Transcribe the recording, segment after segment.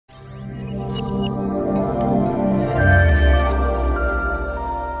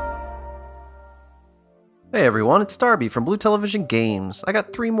Hey everyone, it's Darby from Blue Television Games. I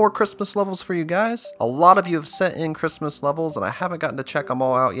got 3 more Christmas levels for you guys. A lot of you have sent in Christmas levels and I haven't gotten to check them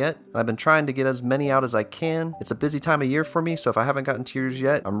all out yet. I've been trying to get as many out as I can. It's a busy time of year for me, so if I haven't gotten to yours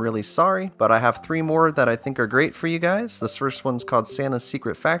yet, I'm really sorry. But I have 3 more that I think are great for you guys. This first one's called Santa's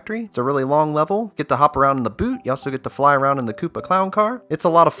Secret Factory. It's a really long level. Get to hop around in the boot. You also get to fly around in the Koopa Clown car. It's a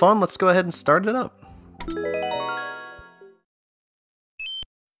lot of fun. Let's go ahead and start it up.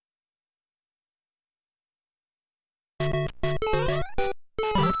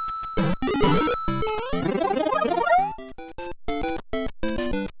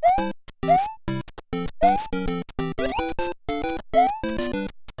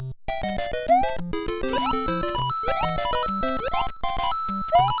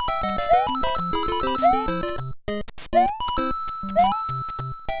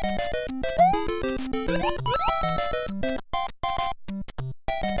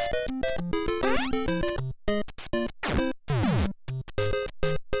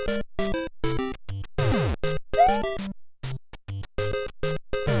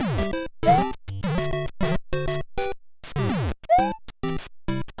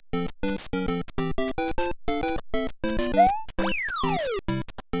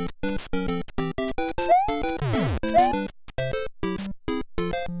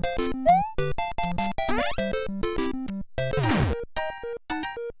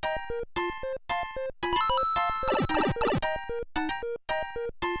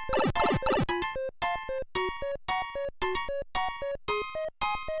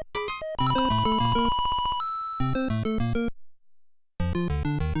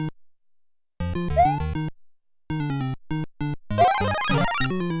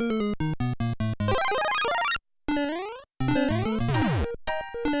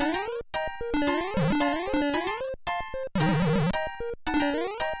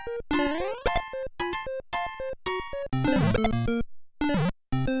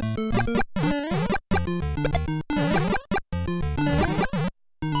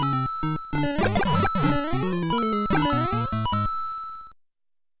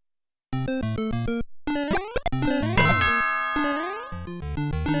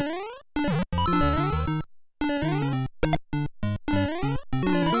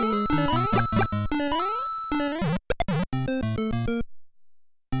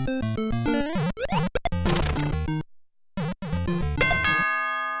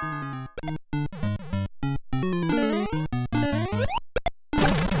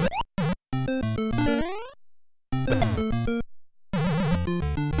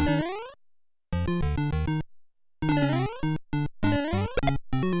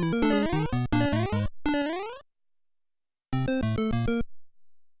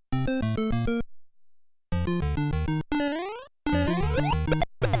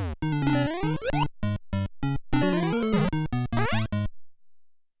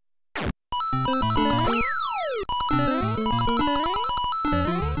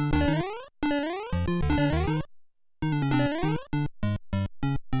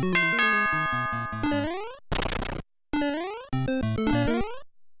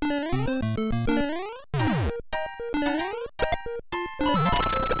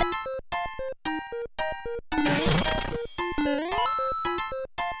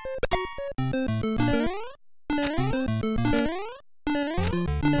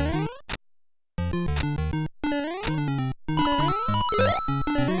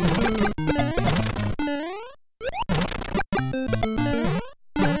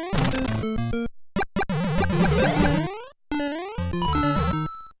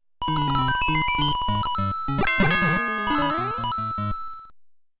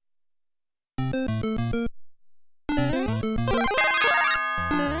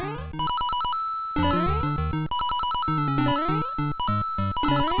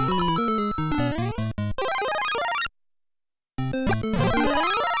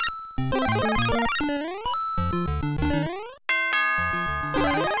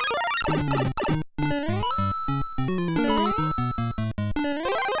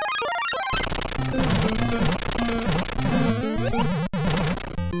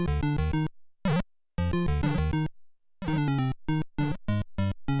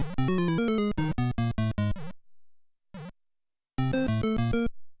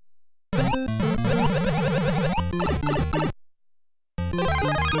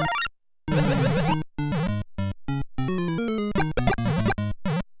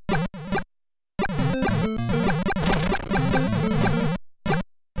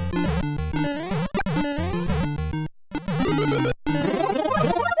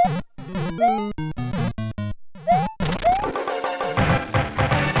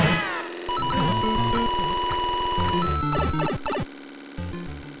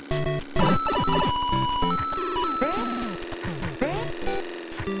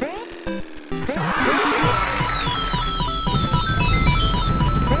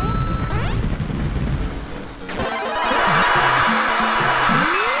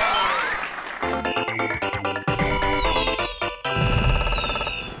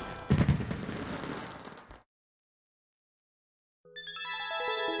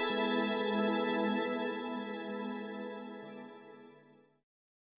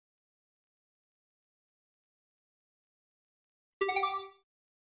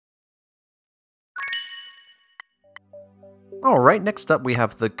 Alright, next up we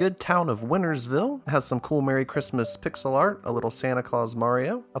have the good town of Wintersville. It has some cool Merry Christmas pixel art, a little Santa Claus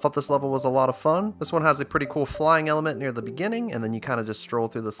Mario. I thought this level was a lot of fun. This one has a pretty cool flying element near the beginning, and then you kind of just stroll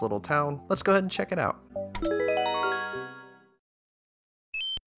through this little town. Let's go ahead and check it out.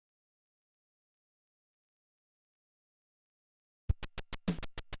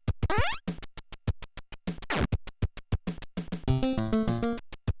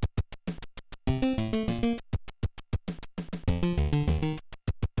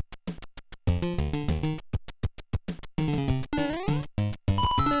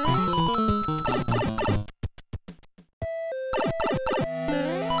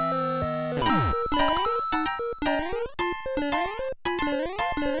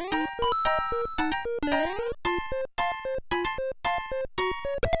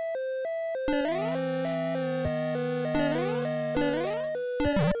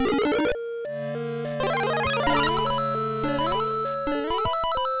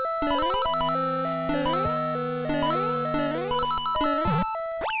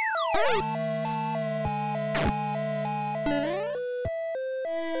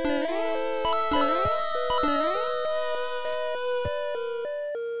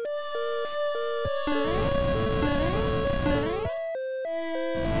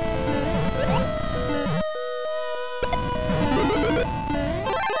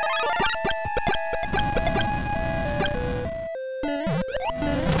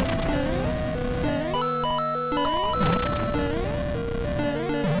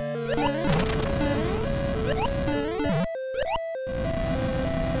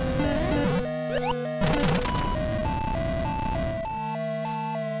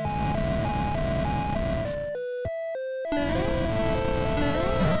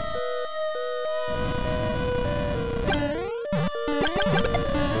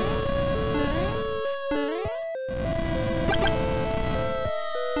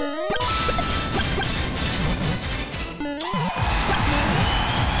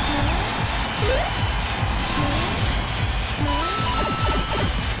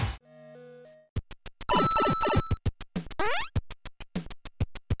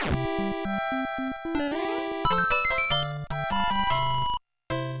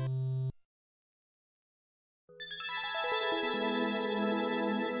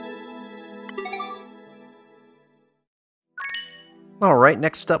 Alright,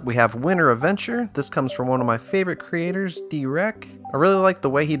 next up we have Winter Adventure. This comes from one of my favorite creators, D-Rec. I really like the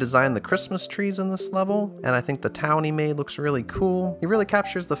way he designed the Christmas trees in this level, and I think the town he made looks really cool. He really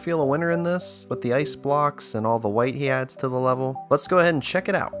captures the feel of winter in this, with the ice blocks and all the white he adds to the level. Let's go ahead and check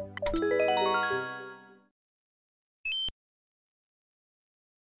it out.